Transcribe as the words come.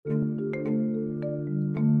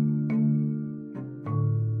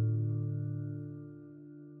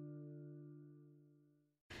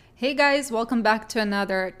Hey guys, welcome back to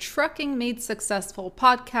another Trucking Made Successful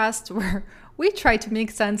podcast where we try to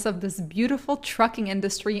make sense of this beautiful trucking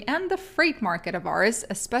industry and the freight market of ours,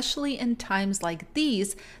 especially in times like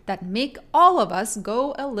these that make all of us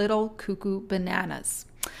go a little cuckoo bananas.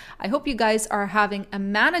 I hope you guys are having a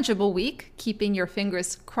manageable week, keeping your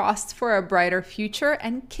fingers crossed for a brighter future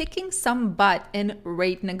and kicking some butt in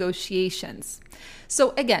rate negotiations.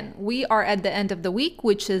 So again, we are at the end of the week,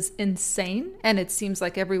 which is insane, and it seems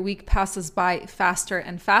like every week passes by faster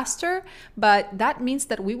and faster, but that means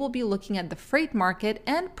that we will be looking at the freight market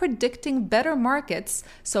and predicting better markets.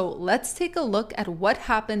 So let's take a look at what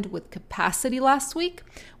happened with capacity last week,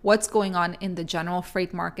 what's going on in the general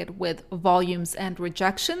freight market with volumes and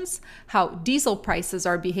rejections, how diesel prices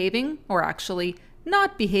are behaving, or actually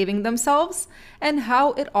not behaving themselves, and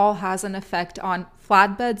how it all has an effect on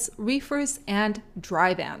flatbeds, reefers, and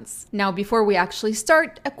dry vans. Now, before we actually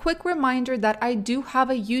start, a quick reminder that I do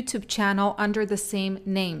have a YouTube channel under the same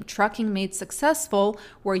name, Trucking Made Successful,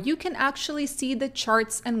 where you can actually see the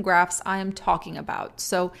charts and graphs I am talking about.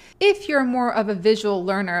 So if you're more of a visual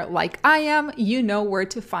learner like I am, you know where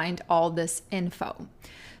to find all this info.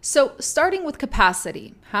 So starting with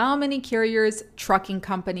capacity, how many carriers, trucking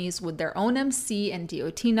companies with their own MC and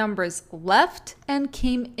DOT numbers left and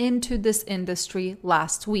came into this industry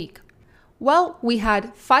last week? Well, we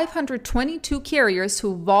had 522 carriers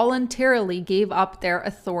who voluntarily gave up their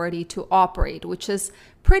authority to operate, which is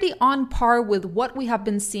pretty on par with what we have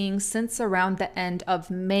been seeing since around the end of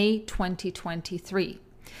May 2023.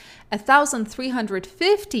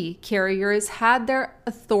 1,350 carriers had their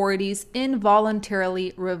authorities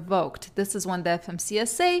involuntarily revoked. This is when the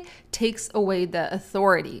FMCSA takes away the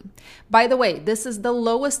authority. By the way, this is the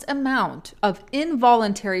lowest amount of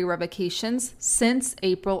involuntary revocations since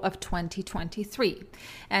April of 2023.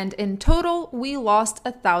 And in total, we lost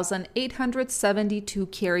 1,872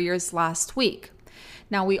 carriers last week.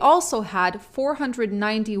 Now, we also had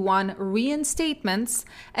 491 reinstatements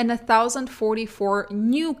and 1,044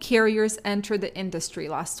 new carriers enter the industry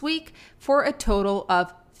last week for a total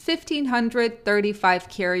of 1,535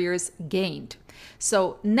 carriers gained.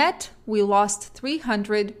 So net, we lost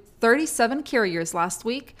 337 carriers last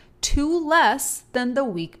week, 2 less than the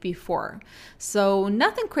week before. So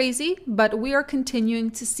nothing crazy, but we are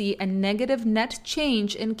continuing to see a negative net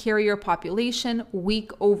change in carrier population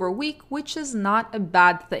week over week, which is not a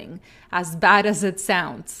bad thing, as bad as it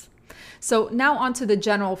sounds. So now onto the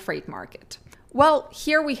general freight market. Well,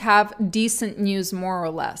 here we have decent news more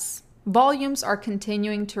or less. Volumes are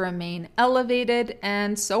continuing to remain elevated,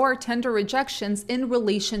 and so are tender rejections in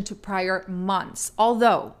relation to prior months,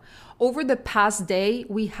 although over the past day,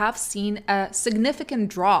 we have seen a significant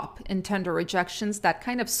drop in tender rejections that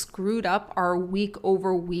kind of screwed up our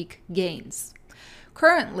week-over-week gains.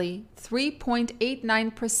 Currently,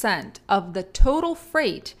 3.89% of the total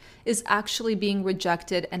freight is actually being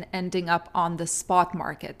rejected and ending up on the spot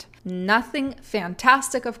market. Nothing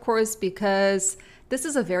fantastic, of course, because this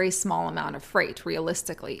is a very small amount of freight,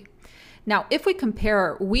 realistically. Now, if we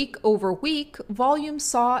compare week over week, volume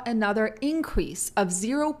saw another increase of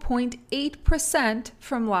 0.8%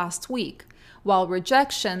 from last week, while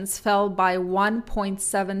rejections fell by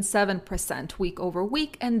 1.77% week over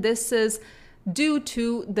week, and this is due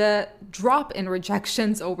to the drop in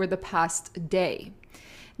rejections over the past day.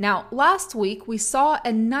 Now, last week, we saw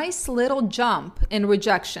a nice little jump in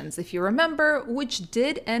rejections, if you remember, which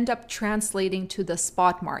did end up translating to the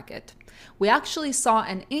spot market. We actually saw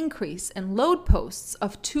an increase in load posts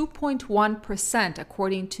of 2.1%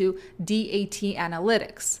 according to DAT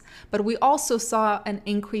analytics, but we also saw an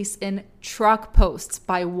increase in truck posts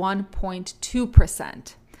by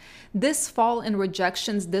 1.2%. This fall in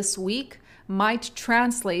rejections this week might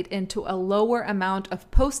translate into a lower amount of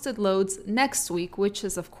posted loads next week, which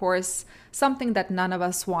is, of course, something that none of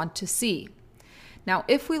us want to see. Now,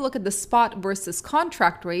 if we look at the spot versus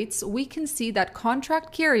contract rates, we can see that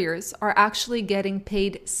contract carriers are actually getting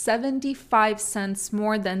paid 75 cents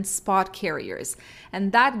more than spot carriers,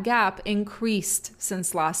 and that gap increased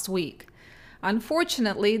since last week.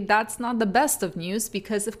 Unfortunately, that's not the best of news,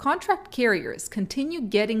 because if contract carriers continue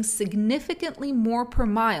getting significantly more per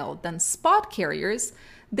mile than spot carriers,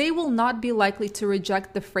 they will not be likely to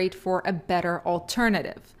reject the freight for a better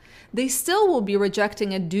alternative. They still will be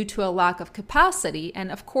rejecting it due to a lack of capacity, and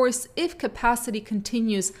of course, if capacity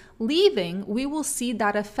continues leaving, we will see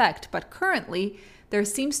that effect, but currently, there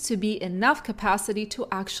seems to be enough capacity to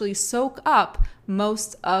actually soak up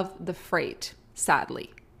most of the freight,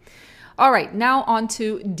 sadly. All right, now on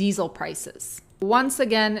to diesel prices. Once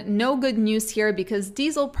again, no good news here because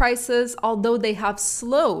diesel prices, although they have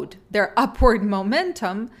slowed their upward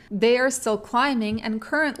momentum, they are still climbing, and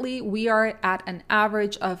currently we are at an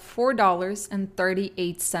average of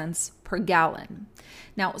 $4.38 per gallon.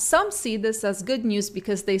 Now, some see this as good news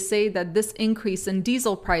because they say that this increase in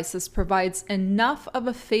diesel prices provides enough of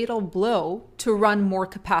a fatal blow to run more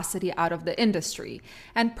capacity out of the industry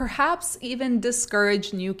and perhaps even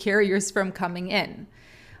discourage new carriers from coming in.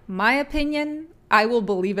 My opinion, I will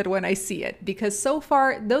believe it when I see it because so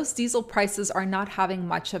far those diesel prices are not having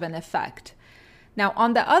much of an effect. Now,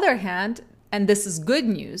 on the other hand, and this is good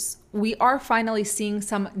news, we are finally seeing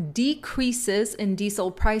some decreases in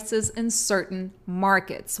diesel prices in certain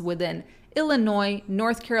markets within Illinois,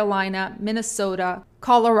 North Carolina, Minnesota,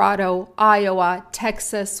 Colorado, Iowa,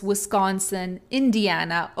 Texas, Wisconsin,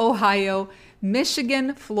 Indiana, Ohio,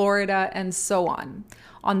 Michigan, Florida, and so on.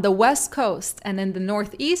 On the West Coast and in the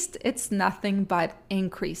Northeast, it's nothing but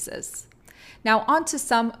increases. Now, on to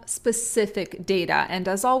some specific data, and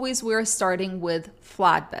as always, we're starting with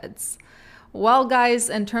flatbeds. Well, guys,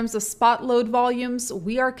 in terms of spot load volumes,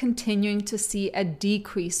 we are continuing to see a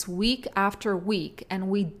decrease week after week, and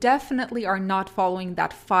we definitely are not following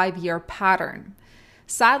that 5-year pattern.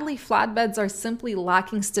 Sadly, flatbeds are simply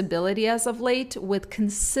lacking stability as of late with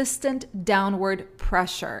consistent downward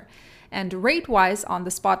pressure. And rate-wise on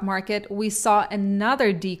the spot market, we saw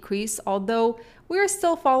another decrease, although we are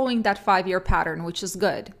still following that 5-year pattern, which is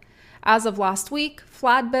good. As of last week,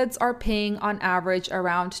 flatbeds are paying on average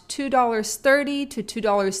around $2.30 to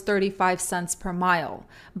 $2.35 per mile,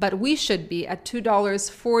 but we should be at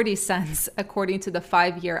 $2.40 according to the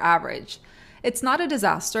 5-year average. It's not a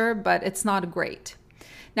disaster, but it's not great.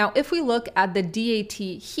 Now, if we look at the DAT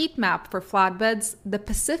heat map for flatbeds, the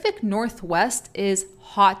Pacific Northwest is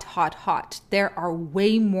hot, hot, hot. There are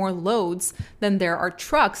way more loads than there are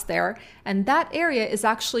trucks there, and that area is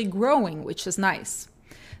actually growing, which is nice.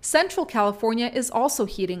 Central California is also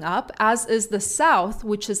heating up, as is the South,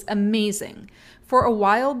 which is amazing. For a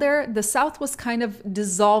while there, the South was kind of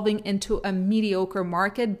dissolving into a mediocre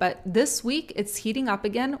market, but this week it's heating up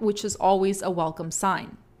again, which is always a welcome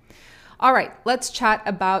sign. All right, let's chat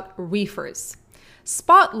about reefers.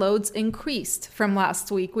 Spot loads increased from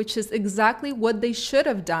last week, which is exactly what they should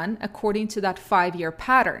have done according to that 5-year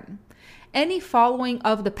pattern. Any following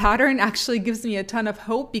of the pattern actually gives me a ton of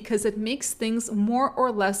hope because it makes things more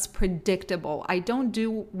or less predictable. I don't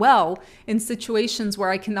do well in situations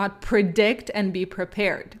where I cannot predict and be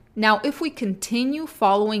prepared. Now, if we continue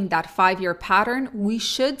following that 5-year pattern, we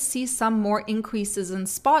should see some more increases in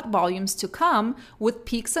spot volumes to come with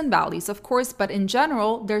peaks and valleys, of course, but in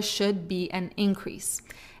general, there should be an increase.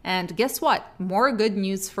 And guess what? More good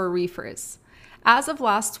news for reefers. As of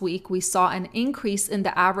last week, we saw an increase in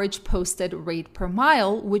the average posted rate per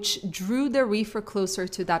mile, which drew the reefer closer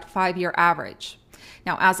to that 5-year average.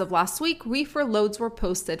 Now, as of last week, reefer loads were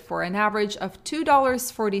posted for an average of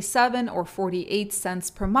 $2.47 or 48 cents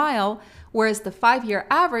per mile, whereas the 5-year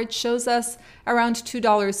average shows us around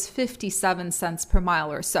 $2.57 per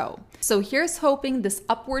mile or so. So here's hoping this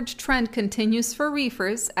upward trend continues for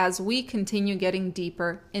reefers as we continue getting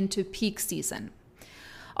deeper into peak season.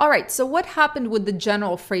 All right, so what happened with the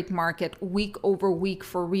general freight market week over week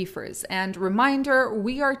for reefers? And reminder,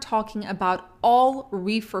 we are talking about all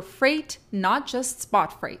reefer freight, not just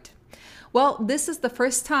spot freight. Well, this is the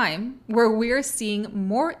first time where we're seeing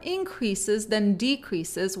more increases than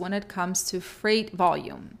decreases when it comes to freight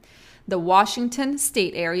volume. The Washington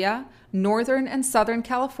state area, Northern and Southern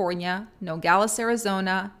California, Nogales,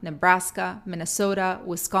 Arizona, Nebraska, Minnesota,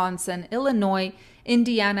 Wisconsin, Illinois,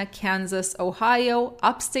 Indiana, Kansas, Ohio,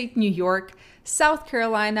 upstate New York, South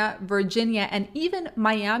Carolina, Virginia, and even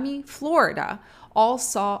Miami, Florida all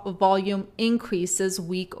saw volume increases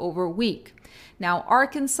week over week. Now,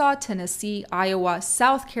 Arkansas, Tennessee, Iowa,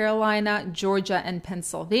 South Carolina, Georgia, and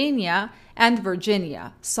Pennsylvania, and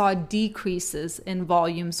Virginia saw decreases in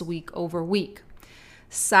volumes week over week.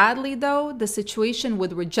 Sadly, though, the situation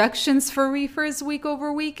with rejections for reefers week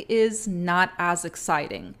over week is not as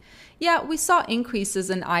exciting. Yeah, we saw increases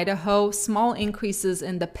in Idaho, small increases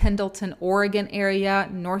in the Pendleton, Oregon area,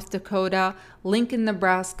 North Dakota, Lincoln,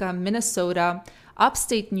 Nebraska, Minnesota,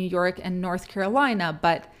 upstate New York, and North Carolina,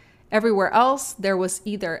 but everywhere else, there was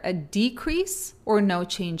either a decrease or no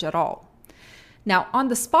change at all. Now, on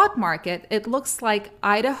the spot market, it looks like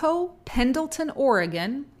Idaho, Pendleton,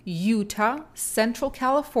 Oregon, Utah, Central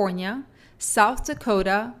California, South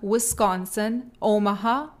Dakota, Wisconsin,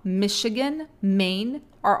 Omaha, Michigan, Maine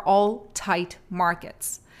are all tight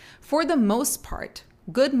markets. For the most part,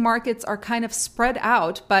 good markets are kind of spread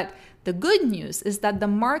out, but The good news is that the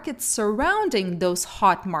markets surrounding those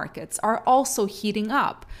hot markets are also heating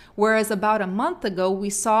up, whereas about a month ago we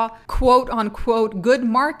saw quote unquote good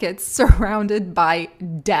markets surrounded by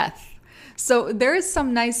death. So there is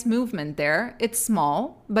some nice movement there. It's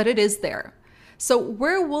small, but it is there. So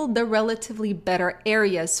where will the relatively better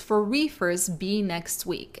areas for reefers be next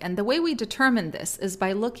week? And the way we determine this is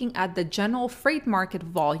by looking at the general freight market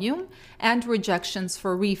volume and rejections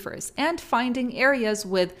for reefers and finding areas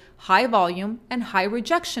with high volume and high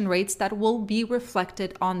rejection rates that will be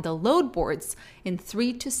reflected on the load boards in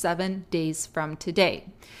 3 to 7 days from today.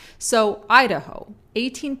 So Idaho,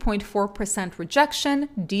 18.4% rejection,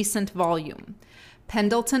 decent volume.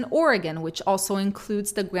 Pendleton, Oregon, which also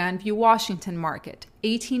includes the Grandview, Washington market,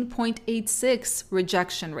 18.86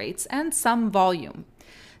 rejection rates and some volume.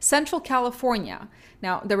 Central California,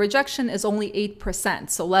 now the rejection is only 8%,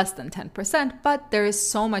 so less than 10%, but there is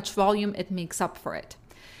so much volume it makes up for it.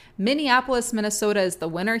 Minneapolis, Minnesota is the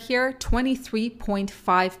winner here,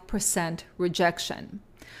 23.5% rejection.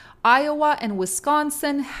 Iowa and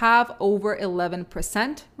Wisconsin have over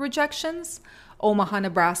 11% rejections. Omaha,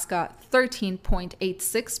 Nebraska,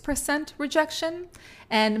 13.86% rejection.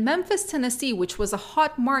 And Memphis, Tennessee, which was a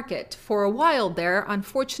hot market for a while there,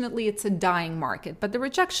 unfortunately, it's a dying market, but the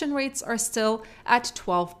rejection rates are still at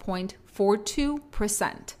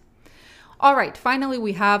 12.42%. All right, finally,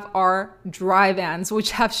 we have our dry vans,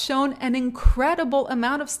 which have shown an incredible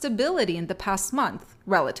amount of stability in the past month,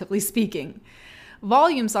 relatively speaking.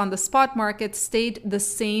 Volumes on the spot market stayed the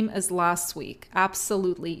same as last week.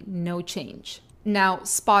 Absolutely no change. Now,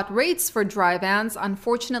 spot rates for dry vans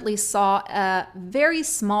unfortunately saw a very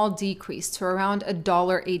small decrease to around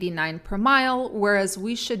 $1.89 per mile, whereas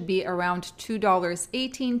we should be around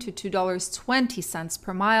 $2.18 to $2.20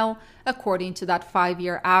 per mile, according to that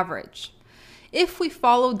 5-year average. If we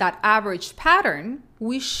follow that average pattern,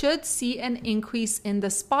 we should see an increase in the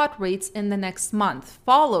spot rates in the next month,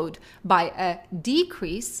 followed by a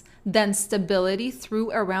decrease, then stability through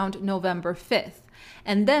around November 5th.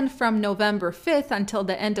 And then from November 5th until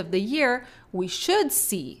the end of the year, we should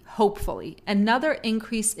see, hopefully, another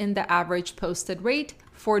increase in the average posted rate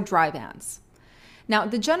for dry vans. Now,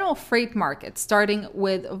 the general freight market, starting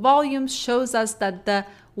with volumes, shows us that the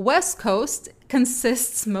West Coast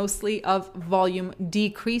consists mostly of volume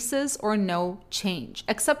decreases or no change,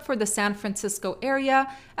 except for the San Francisco area,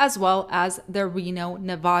 as well as the Reno,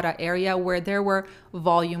 Nevada area, where there were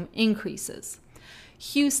volume increases.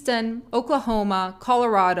 Houston, Oklahoma,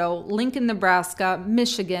 Colorado, Lincoln, Nebraska,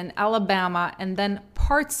 Michigan, Alabama, and then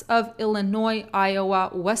parts of Illinois, Iowa,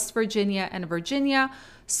 West Virginia, and Virginia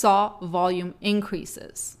saw volume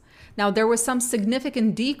increases. Now, there were some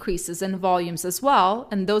significant decreases in volumes as well,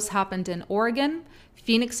 and those happened in Oregon,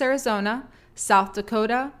 Phoenix, Arizona, South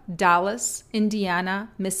Dakota, Dallas, Indiana,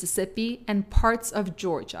 Mississippi, and parts of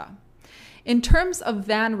Georgia. In terms of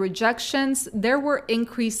van rejections, there were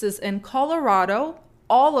increases in Colorado,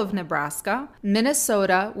 all of Nebraska,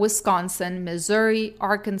 Minnesota, Wisconsin, Missouri,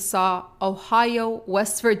 Arkansas, Ohio,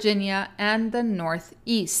 West Virginia, and the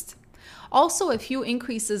Northeast. Also, a few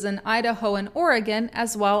increases in Idaho and Oregon,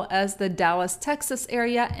 as well as the Dallas, Texas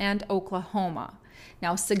area and Oklahoma.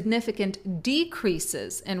 Now, significant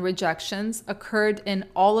decreases in rejections occurred in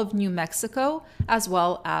all of New Mexico, as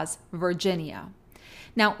well as Virginia.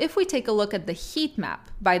 Now, if we take a look at the heat map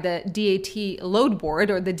by the DAT load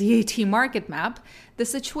board or the DAT market map, the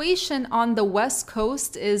situation on the West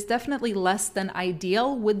Coast is definitely less than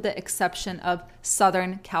ideal, with the exception of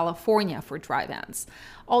Southern California for dry vans.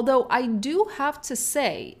 Although I do have to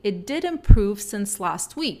say it did improve since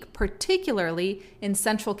last week, particularly in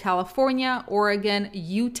Central California, Oregon,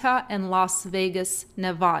 Utah, and Las Vegas,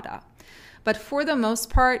 Nevada. But for the most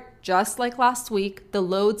part, just like last week, the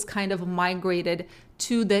loads kind of migrated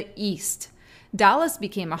to the east. Dallas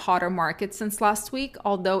became a hotter market since last week,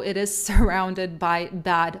 although it is surrounded by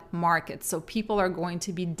bad markets. So people are going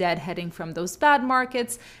to be deadheading from those bad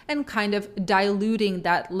markets and kind of diluting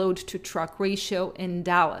that load to truck ratio in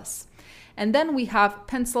Dallas. And then we have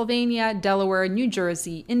Pennsylvania, Delaware, New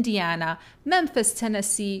Jersey, Indiana, Memphis,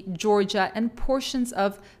 Tennessee, Georgia, and portions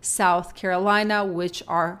of South Carolina, which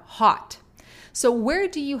are hot. So where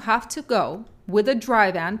do you have to go with a dry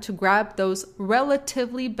van to grab those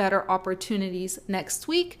relatively better opportunities next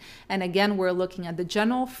week? And again, we're looking at the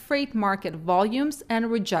general freight market volumes and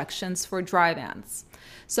rejections for dry vans.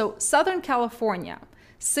 So Southern California,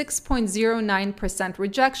 6.09%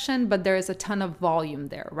 rejection, but there is a ton of volume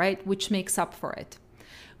there, right? Which makes up for it.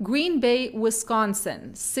 Green Bay,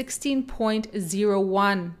 Wisconsin,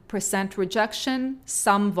 16.01% rejection,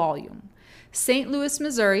 some volume. St. Louis,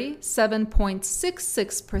 Missouri,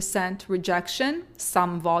 7.66% rejection,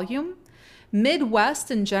 some volume.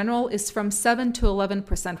 Midwest in general is from 7 to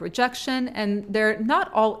 11% rejection, and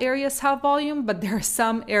not all areas have volume, but there are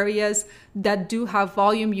some areas that do have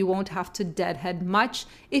volume. You won't have to deadhead much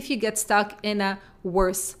if you get stuck in a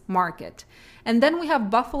worse market. And then we have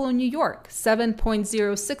Buffalo, New York,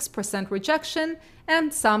 7.06% rejection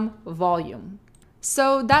and some volume.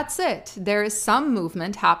 So that's it. There is some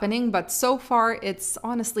movement happening, but so far it's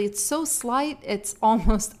so slight, it's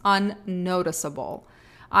almost unnoticeable.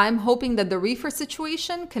 I'm hoping that the reefer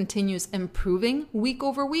situation continues improving week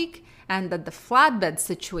over week and that the flatbed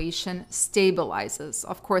situation stabilizes.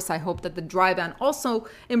 Of course, I hope that the dry van also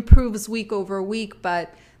improves week over week,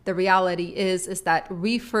 but the reality is that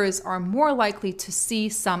reefers are more likely to see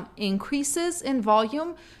some increases in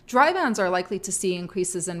volume. Dry vans are likely to see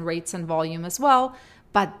increases in rates and volume as well.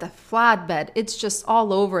 But the flatbed, it's just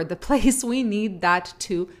all over the place. We need that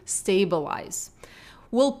to stabilize.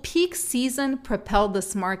 Will peak season propel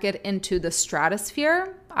this market into the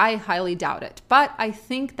stratosphere? I highly doubt it, but I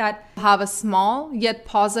think that will have a small yet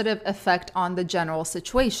positive effect on the general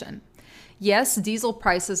situation. Yes, diesel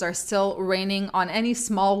prices are still reigning on any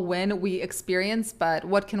small win we experience, but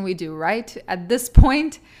what can we do, right? At this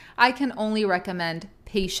point, I can only recommend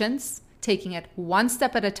patience, taking it one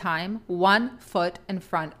step at a time, one foot in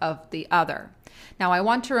front of the other. Now, I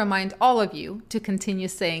want to remind all of you to continue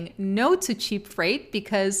saying no to cheap freight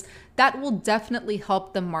because that will definitely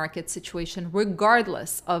help the market situation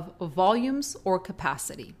regardless of volumes or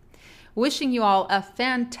capacity. Wishing you all a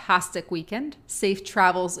fantastic weekend, safe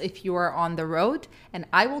travels if you are on the road, and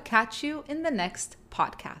I will catch you in the next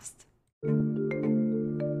podcast.